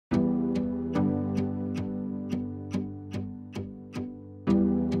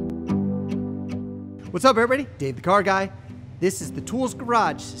What's up, everybody? Dave the Car Guy. This is the Toole'S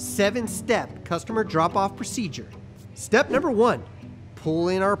Garage 7-step customer drop-off procedure. Step number 1, pull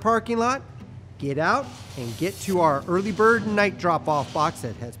in our parking lot, get out, and get to our early bird night drop-off box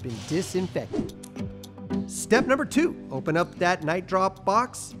that has been disinfected. Step number 2, open up that night drop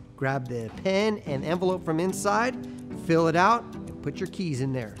box, grab the pen and envelope from inside, fill it out, and put your keys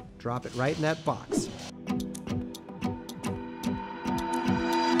in there. Drop it right in that box.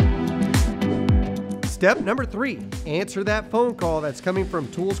 Step number 3, answer that phone call that's coming from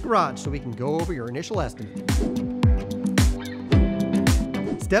Toole'S Garage so we can go over your initial estimate.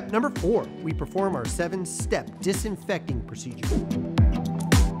 Step number 4, we perform our 7-step disinfecting procedure.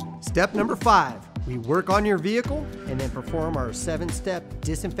 Step number 5, we work on your vehicle and then perform our 7-step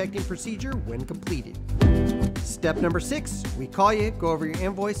disinfecting procedure when completed. Step number 6, we call you, go over your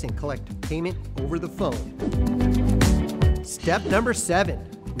invoice, and collect payment over the phone. Step number 7,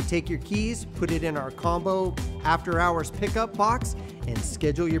 we take your keys, put it in our combo after-hours pickup box, and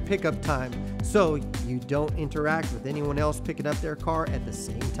schedule your pickup time so you don't interact with anyone else picking up their car at the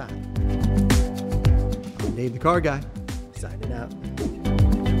same time. I'm Dave the Car Guy, signing out.